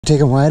Take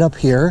them right up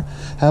here,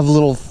 have a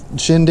little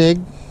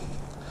shindig.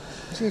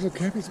 Little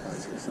camping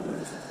spots.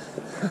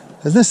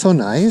 Isn't this so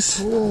nice?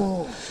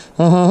 Cool.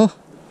 I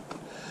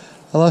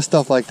love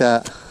stuff like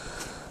that.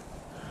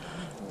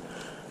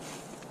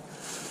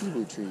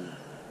 Kiwi tree.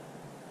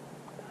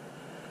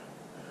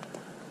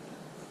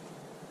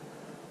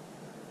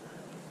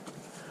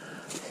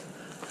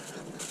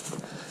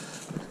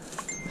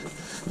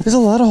 There's a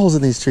lot of holes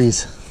in these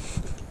trees.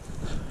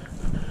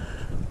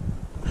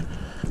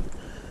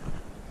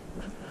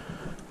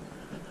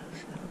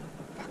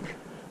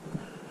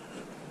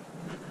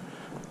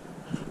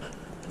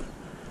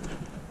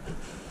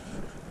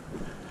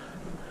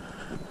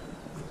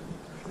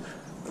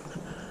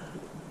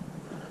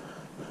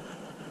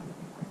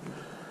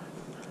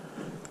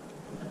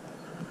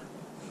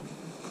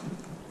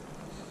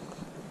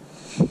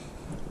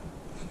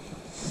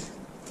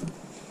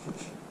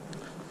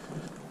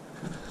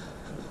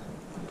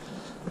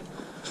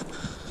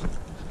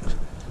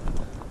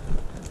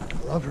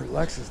 I love her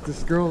Lexus.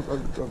 This girl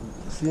I'm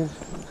seeing,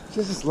 she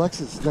has this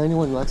Lexus,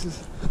 91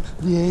 Lexus,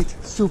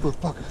 V8, super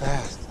fucking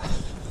fast.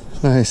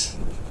 Nice.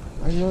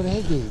 I didn't know they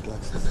had V8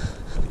 Lexus.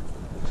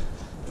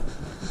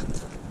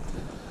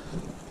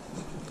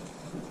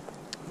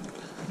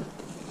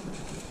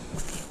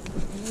 I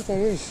don't know what that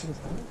is.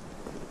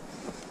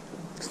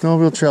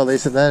 Snowmobile trail, they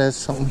said that is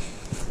something.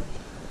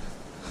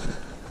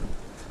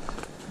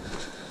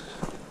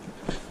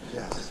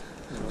 Yes.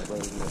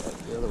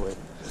 The other way.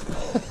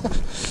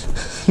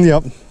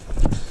 Yep.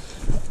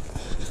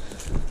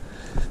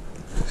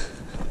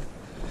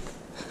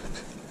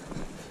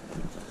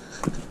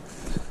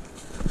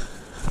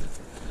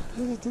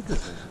 Where did they dig this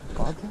thing?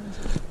 Bobcat?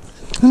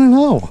 I don't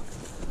know.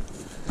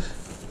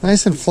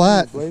 Nice and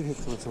flat. The blade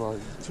hits once in a while.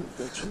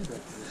 That tree back there.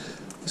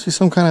 Must be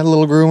some kind of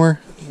little groomer.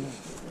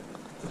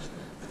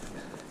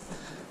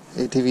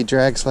 ATV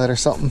drag sled or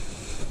something.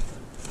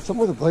 Something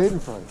with a blade in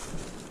front.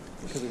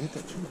 Because it hit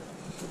that tree.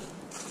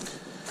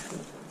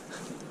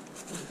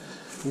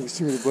 You can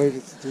see where the blade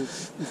hits.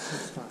 It's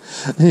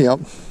Yep.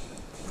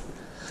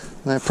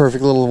 That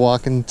perfect little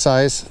walking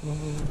size.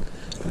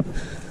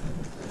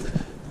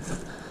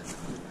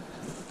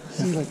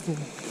 See, like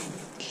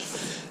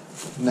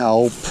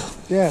Nope.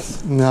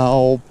 yes.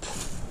 Nope.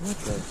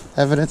 Okay.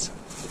 Evidence.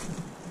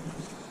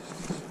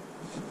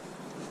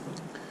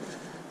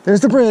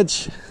 There's the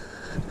bridge.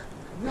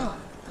 No.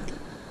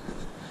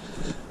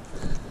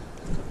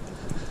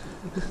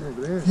 Look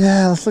over there.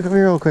 Yeah, let's look over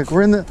here real quick.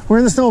 We're in the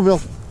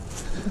snowmobile.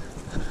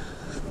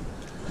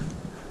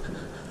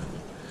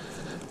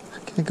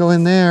 Can't go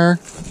in there.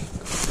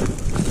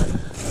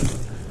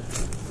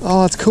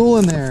 Oh, it's cool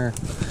in there.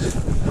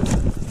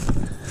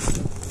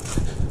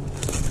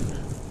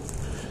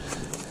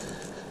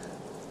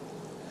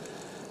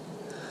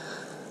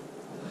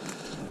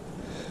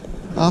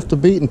 Off the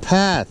beaten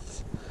path.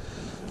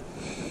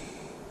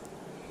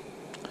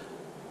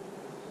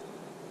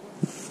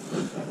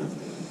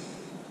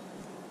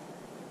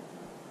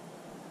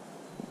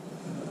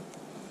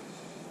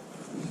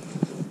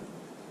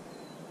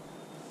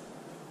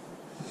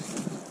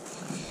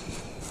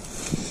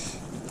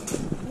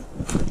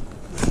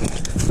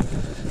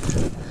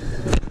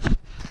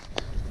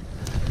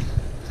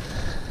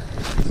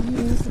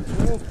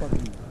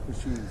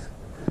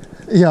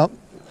 Yep.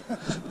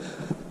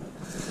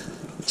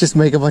 Just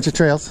make a bunch of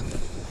trails.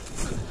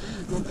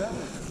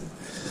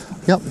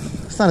 Yep.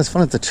 It's not as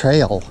fun as the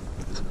trail.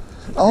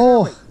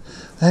 Oh,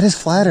 that is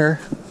flatter.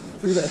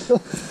 Look at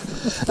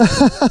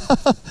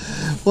that.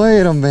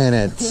 Wait a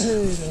minute.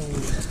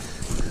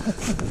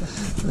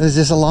 It's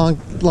just a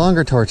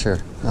longer torture.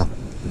 Oh.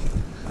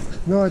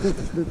 No, I think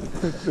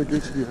the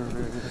gate should be over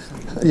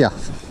there. Yeah.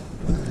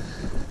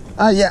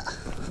 Yeah.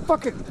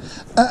 Fuck it.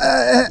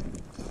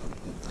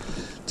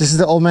 This is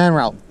the old man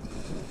route.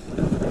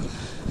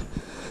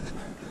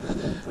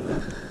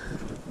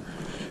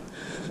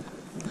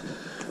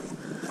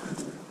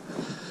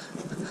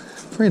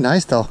 Pretty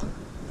nice though.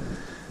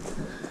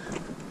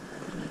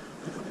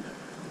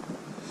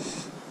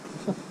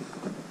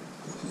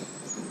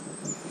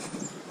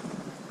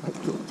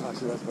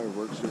 Tasha, that's my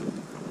work shirt.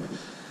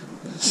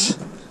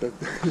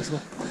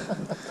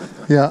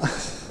 Yeah.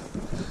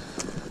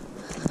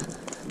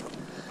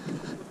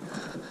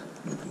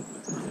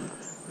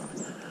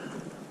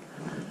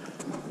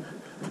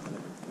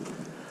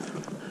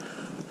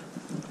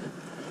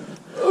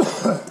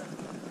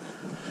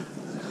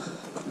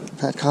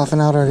 Pat coughing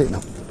out already? No.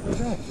 What's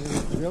that?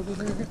 You able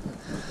to get that?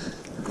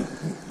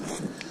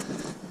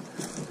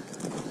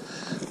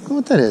 I don't know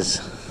what that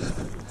is.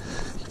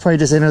 You probably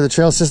just enter the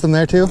trail system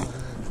there too.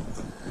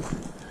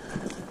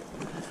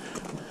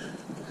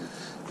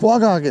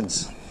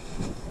 Wogoggins.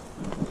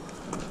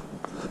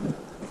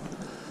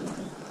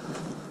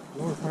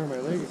 Lower part of my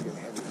leg is getting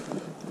heavy.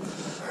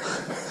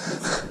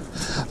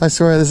 I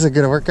swear this is a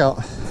good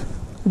workout.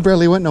 You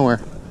barely went nowhere.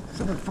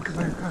 Someone fucking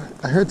by your car.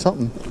 I heard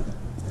something.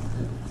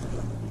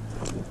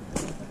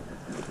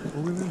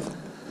 What was this?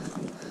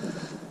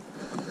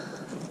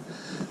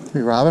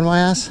 You robbing my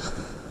ass?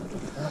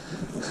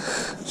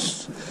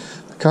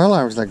 The car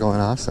alarm's not going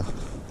off, so.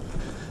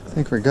 I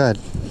think we're good.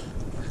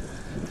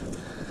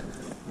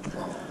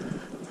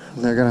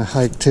 They're gonna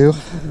hike too.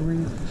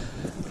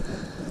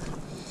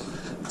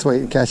 Let's wait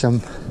and catch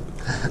them.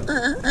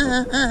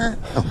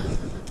 Oh.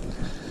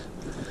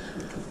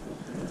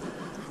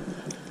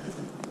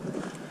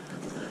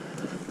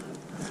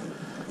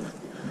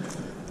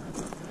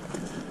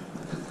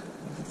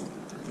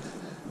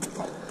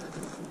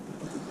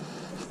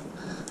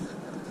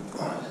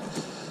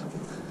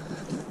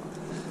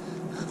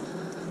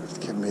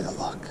 Give me the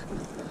look.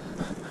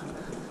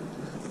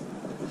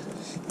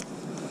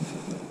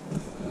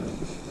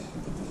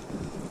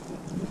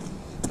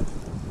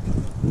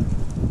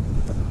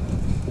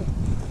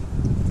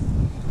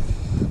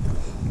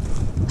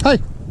 Hi.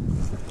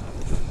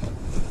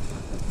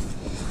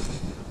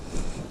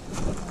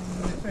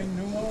 Anything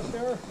new out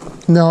there?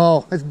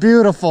 No, it's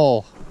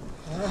beautiful.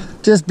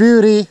 Just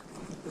beauty.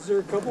 Is there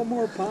a couple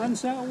more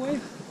ponds that way?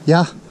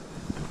 Yeah.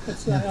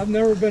 I've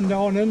never been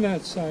down in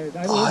that side.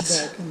 I live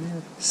it's back in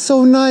here.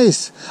 so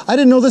nice. I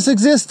didn't know this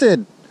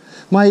existed.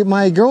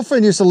 My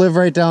girlfriend used to live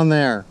right down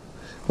there,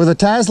 where the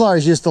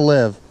Taslars used to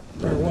live.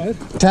 Or what?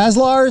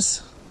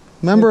 Taslars?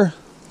 Remember?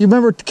 You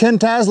remember Ken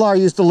Taslar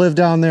used to live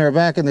down there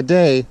back in the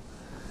day?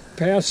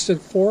 Past the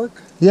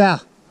fork Yeah.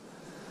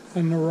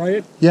 on the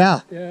right?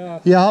 Yeah. Yeah.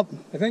 Yep.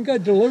 I think I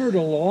delivered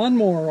a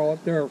lawnmower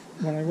out there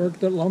when I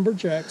worked at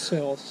Lumberjack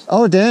Sales.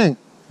 Oh, dang.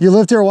 You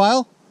lived here a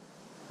while?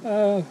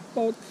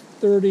 About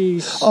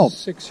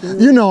 36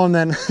 years. You know him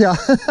then. Yeah.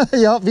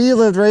 Yep. He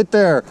lived right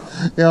there.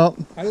 Yep.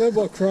 I live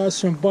across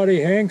from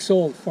Buddy Henks'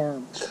 old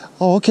farm.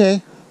 Oh,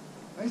 okay.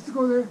 I used to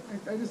go there.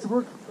 I used to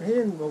work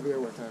haying over there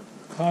one time.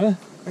 Huh?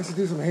 I used to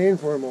do some haying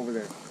for him over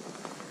there.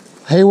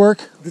 Hay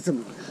work? Did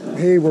some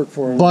hay work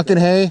for him. Bucking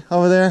hay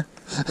over there?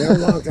 Yeah, a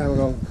long time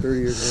ago, 30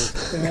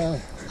 years ago. Yeah.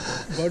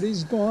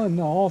 Buddy's gone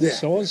now. Yeah.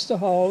 So is the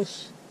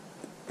house.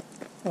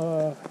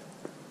 I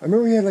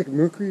remember he had like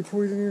mercury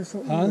poisoning or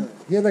something. Huh?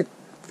 He had like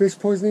fish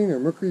poisoning or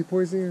mercury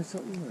poisoning or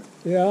something.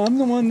 Yeah, I'm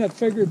the one that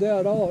figured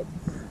that out.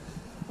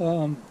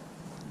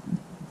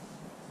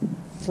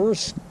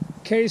 First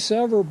case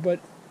ever, but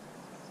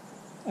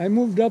I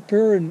moved up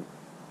here in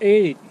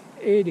 80,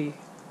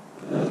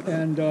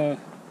 and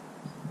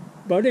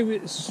Buddy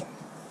was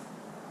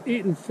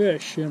eating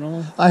fish, you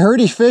know. I heard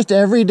he fished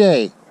every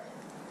day.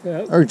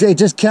 Yep. Or they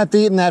just kept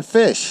eating that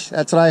fish.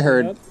 That's what I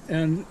heard. Yep.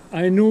 And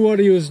I knew what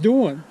he was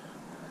doing.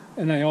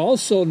 And I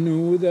also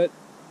knew that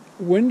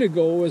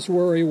Wendigo was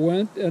where he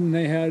went, and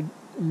they had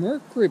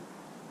mercury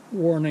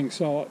warnings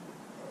out.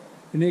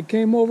 And he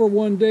came over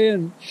one day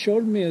and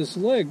showed me his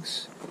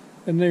legs.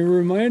 And they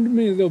reminded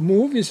me of the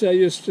movies I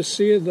used to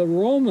see of the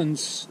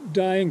Romans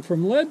dying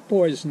from lead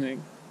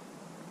poisoning.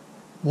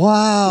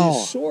 Wow.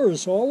 These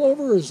sores all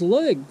over his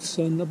legs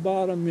on the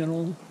bottom, you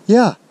know.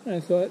 Yeah. I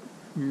thought,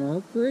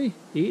 mercury,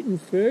 eating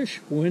fish,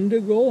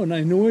 Wendigo, and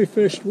I knew he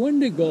fished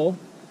Wendigo.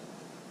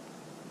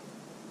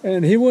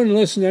 And he wouldn't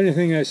listen to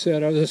anything I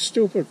said. I was a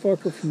stupid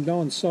fucker from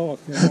down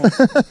south, you know.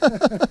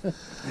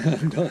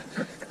 And,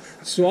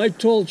 so I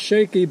told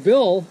Shaky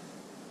Bill,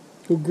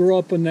 who grew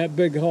up in that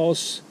big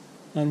house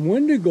on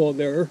Wendigo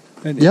there.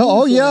 And he Yeah, was oh,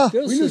 like yeah.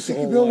 this We knew his Shaky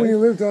whole Bill when he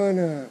life. lived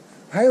on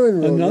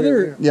Highland Road.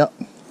 Another- Yep.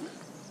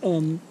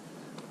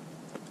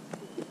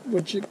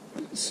 What you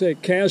say,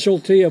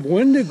 casualty of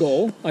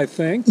Wendigo, I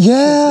think.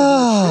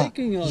 Yeah.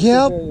 Shaking us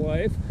Yep. his whole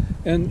life.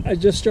 And I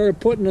just started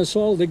putting this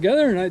all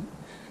together, and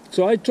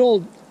so I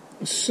told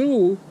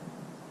Sue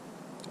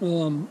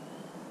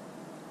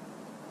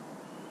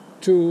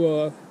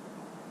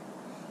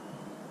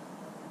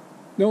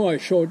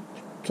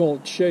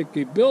told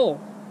Shaky Bill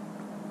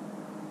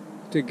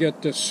to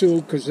get to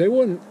Sue, because they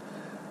wouldn't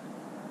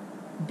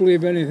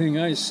believe anything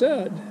I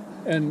said,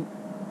 and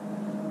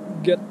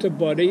get to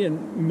Buddy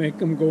and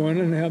make him go in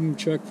and have him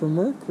check for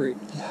mercury.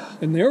 Yeah.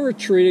 And they were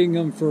treating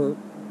him for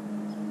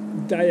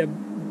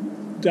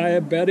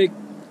diabetic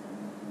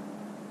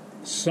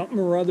something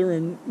or other,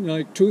 and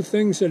like 2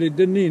 things that he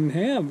didn't even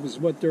have was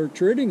what they were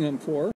treating him for.